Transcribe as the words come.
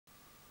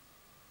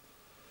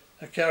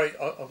Carrie,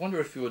 I wonder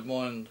if you would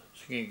mind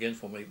singing again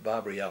for me,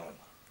 Barbary Allen.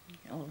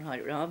 All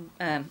right, Rob.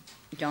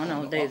 John,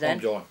 I'll do that. I'm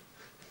John.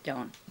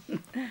 John.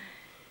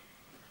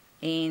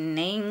 In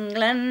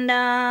England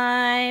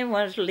I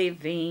was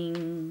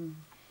living,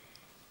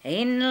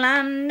 in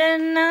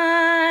London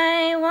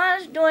I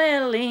was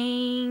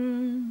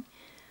dwelling.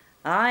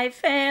 I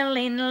fell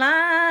in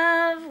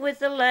love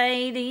with a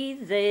lady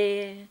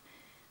there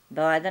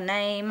by the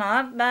name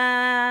of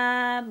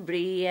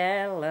Barbary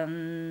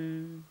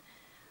Allen.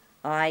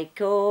 I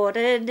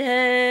courted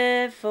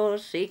her for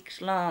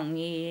 6 long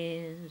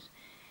years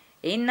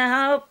in the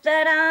hope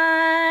that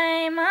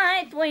I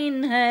might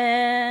win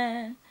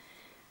her,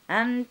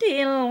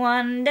 until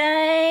one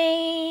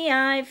day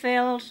I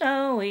fell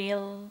so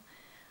ill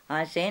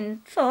I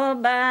sent for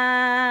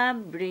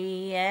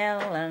Barbary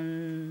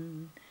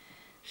Allen.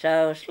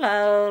 So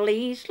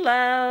slowly,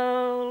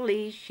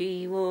 slowly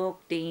she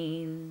walked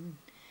in,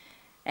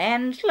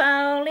 and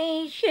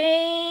slowly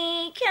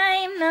she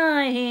came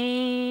nigh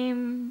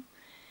him,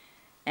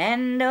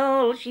 and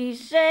all she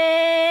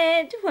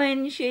said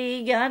when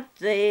she got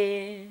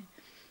there,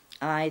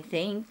 I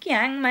think,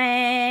 young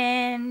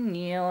man,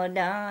 you're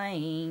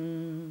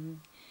dying.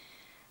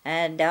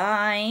 A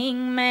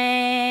dying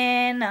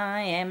man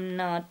I am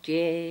not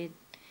yet.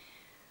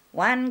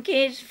 One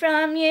kiss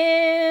from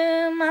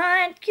you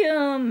might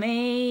cure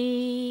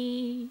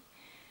me.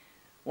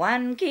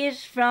 One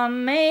kiss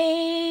from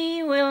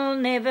me will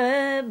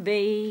never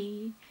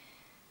be,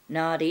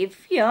 not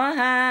if your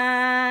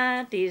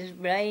heart is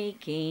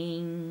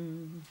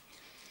breaking.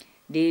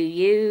 Do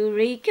you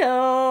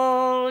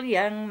recall,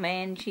 young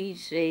man, she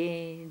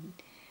said,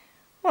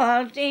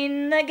 whilst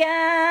in the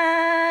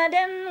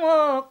garden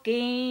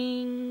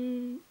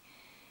walking,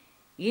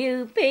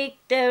 you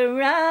picked a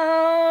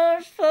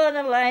rose for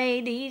the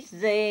ladies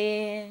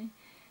there,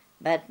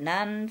 but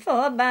none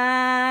for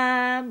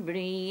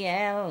Barbary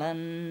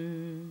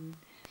Allen.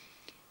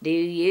 Do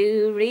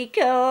you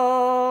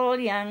recall,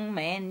 young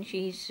man,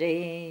 she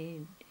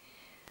said,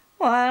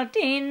 whilst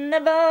in the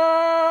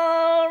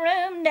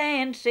ballroom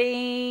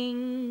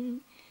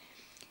dancing,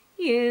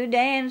 you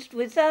danced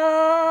with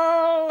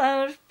all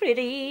those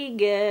pretty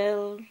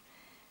girls,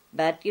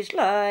 but you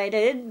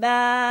slighted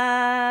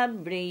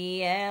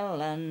Barbary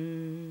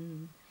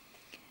Allen.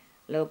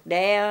 Look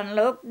down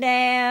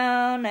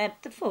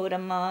at the foot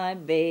of my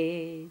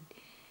bed.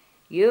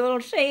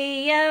 You'll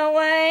see a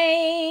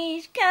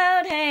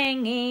waistcoat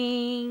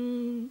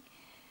hanging,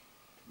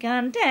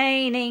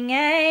 containing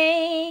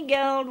a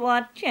gold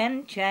watch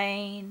and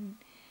chain.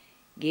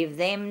 Give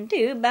them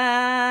to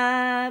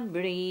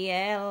Barbary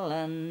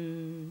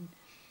Allen.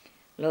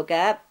 Look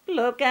up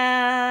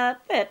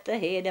at the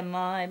head of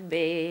my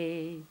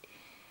bed.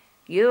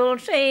 You'll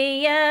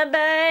see a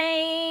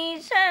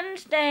basin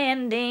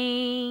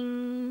standing.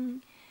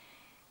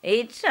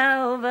 It's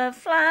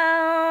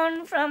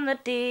overflown from the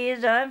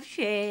tears I've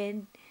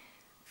shed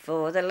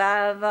for the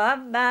love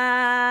of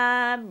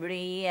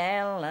Barbary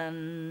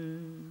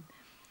Allen.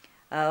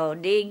 Oh,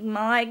 dig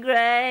my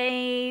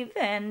grave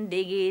and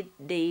dig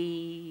it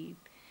deep,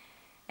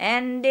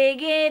 and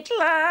dig it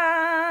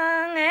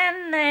long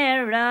and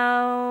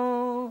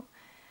narrow,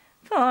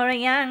 for a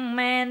young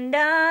man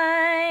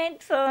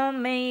died for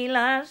me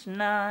last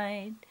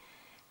night,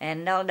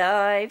 and I'll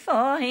die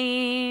for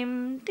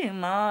him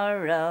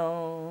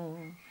tomorrow.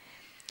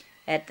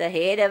 At the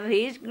head of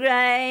his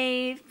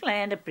grave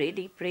plant a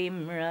pretty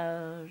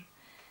primrose,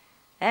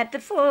 at the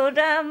foot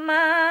of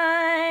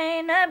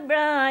mine a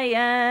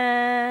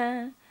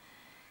briar.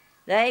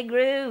 They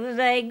grew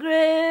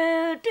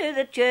to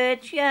the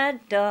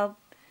churchyard top,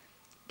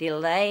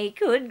 till they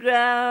could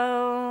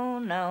grow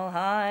no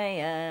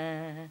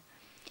higher.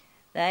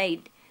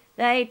 They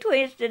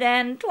twisted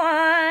and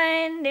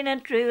twined in a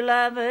true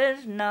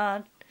lover's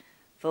knot,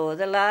 for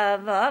the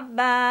love of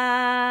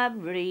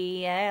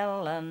Barbary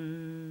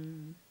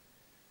Allen.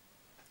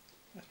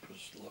 That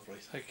was lovely.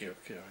 Thank you,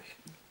 Carrie.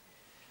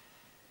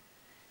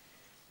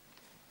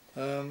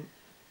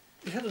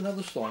 You had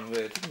another song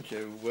there, didn't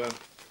you?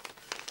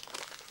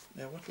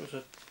 Now, what was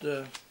it?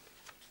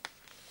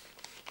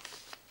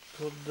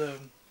 Called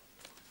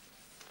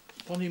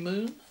Bonnie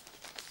Moon?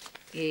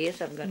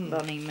 Yes, I've got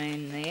Bonnie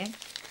Moon there.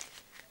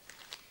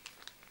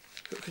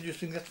 Could you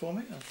sing that for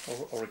me?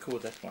 I'll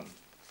record that one.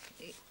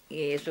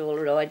 Yes, all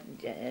right.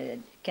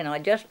 Can I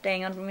just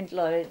hang on for a minute,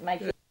 make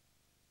sure?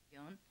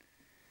 John.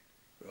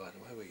 Right,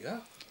 away we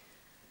go.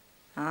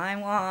 I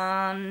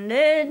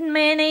wandered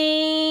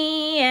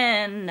many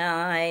a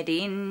night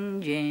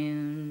in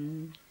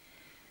June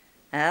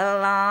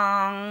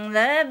along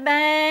the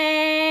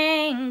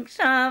banks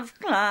of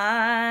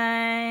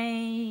Clyde,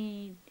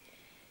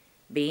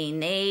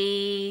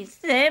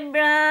 beneath the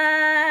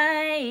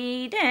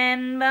bright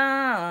and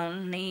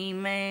bonny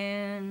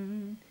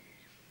moon,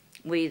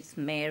 with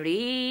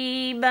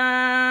Mary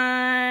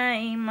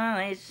by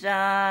my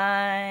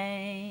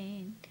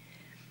side.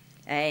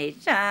 A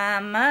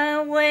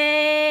summer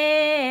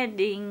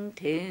wedding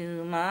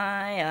to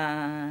my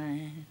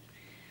eyes,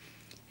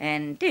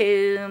 and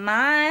to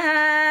my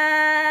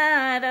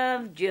heart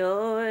of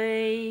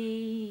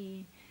joy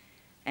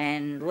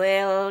and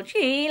well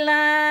she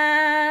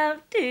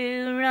loved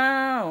to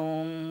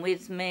roam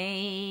with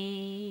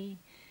me,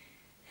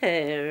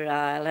 her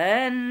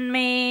island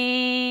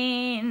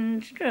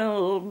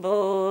minstrel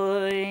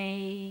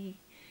boy.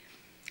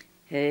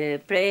 Her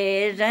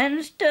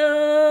presence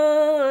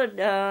stood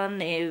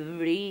on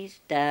every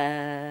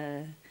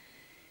star,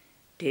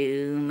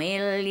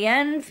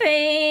 2,000,000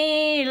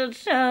 fields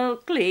so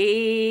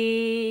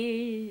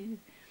clear.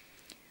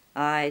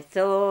 I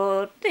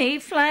thought the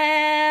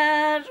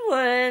flowers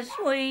were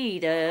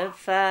sweeter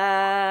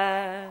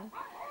far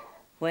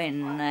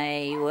when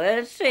they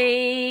were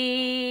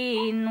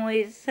seen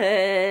with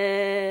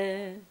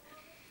her,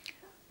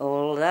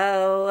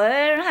 although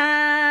her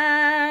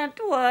heart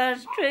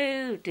was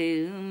true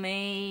to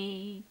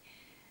me,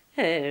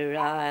 her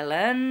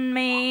island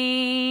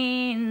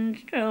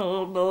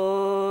minstrel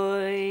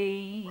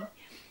boy.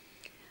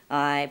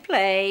 I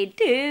played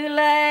to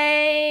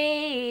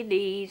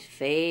ladies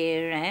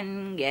fair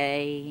and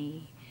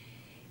gay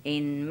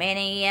in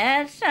many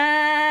a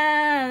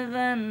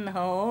southern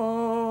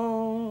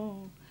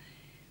hall,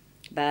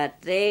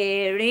 but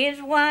there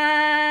is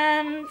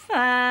one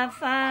far,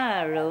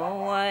 far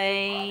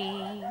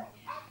away,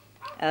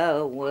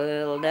 a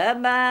world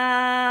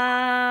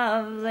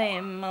above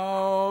them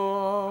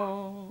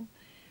all,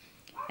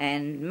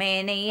 and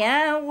many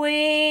a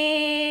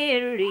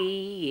weary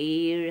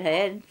year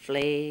had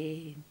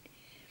fled,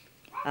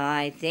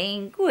 I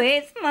think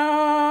with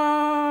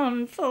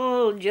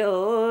mournful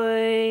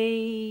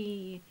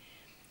joy,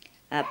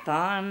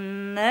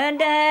 upon the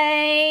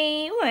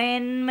day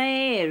when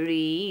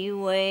Mary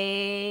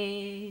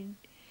wed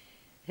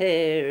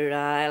her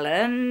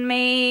island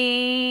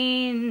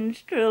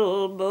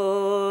minstrel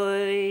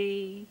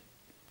boy.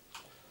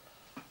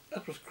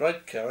 That was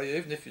great, Carrie,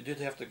 even if you did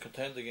have to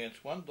contend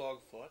against one dog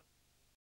fight.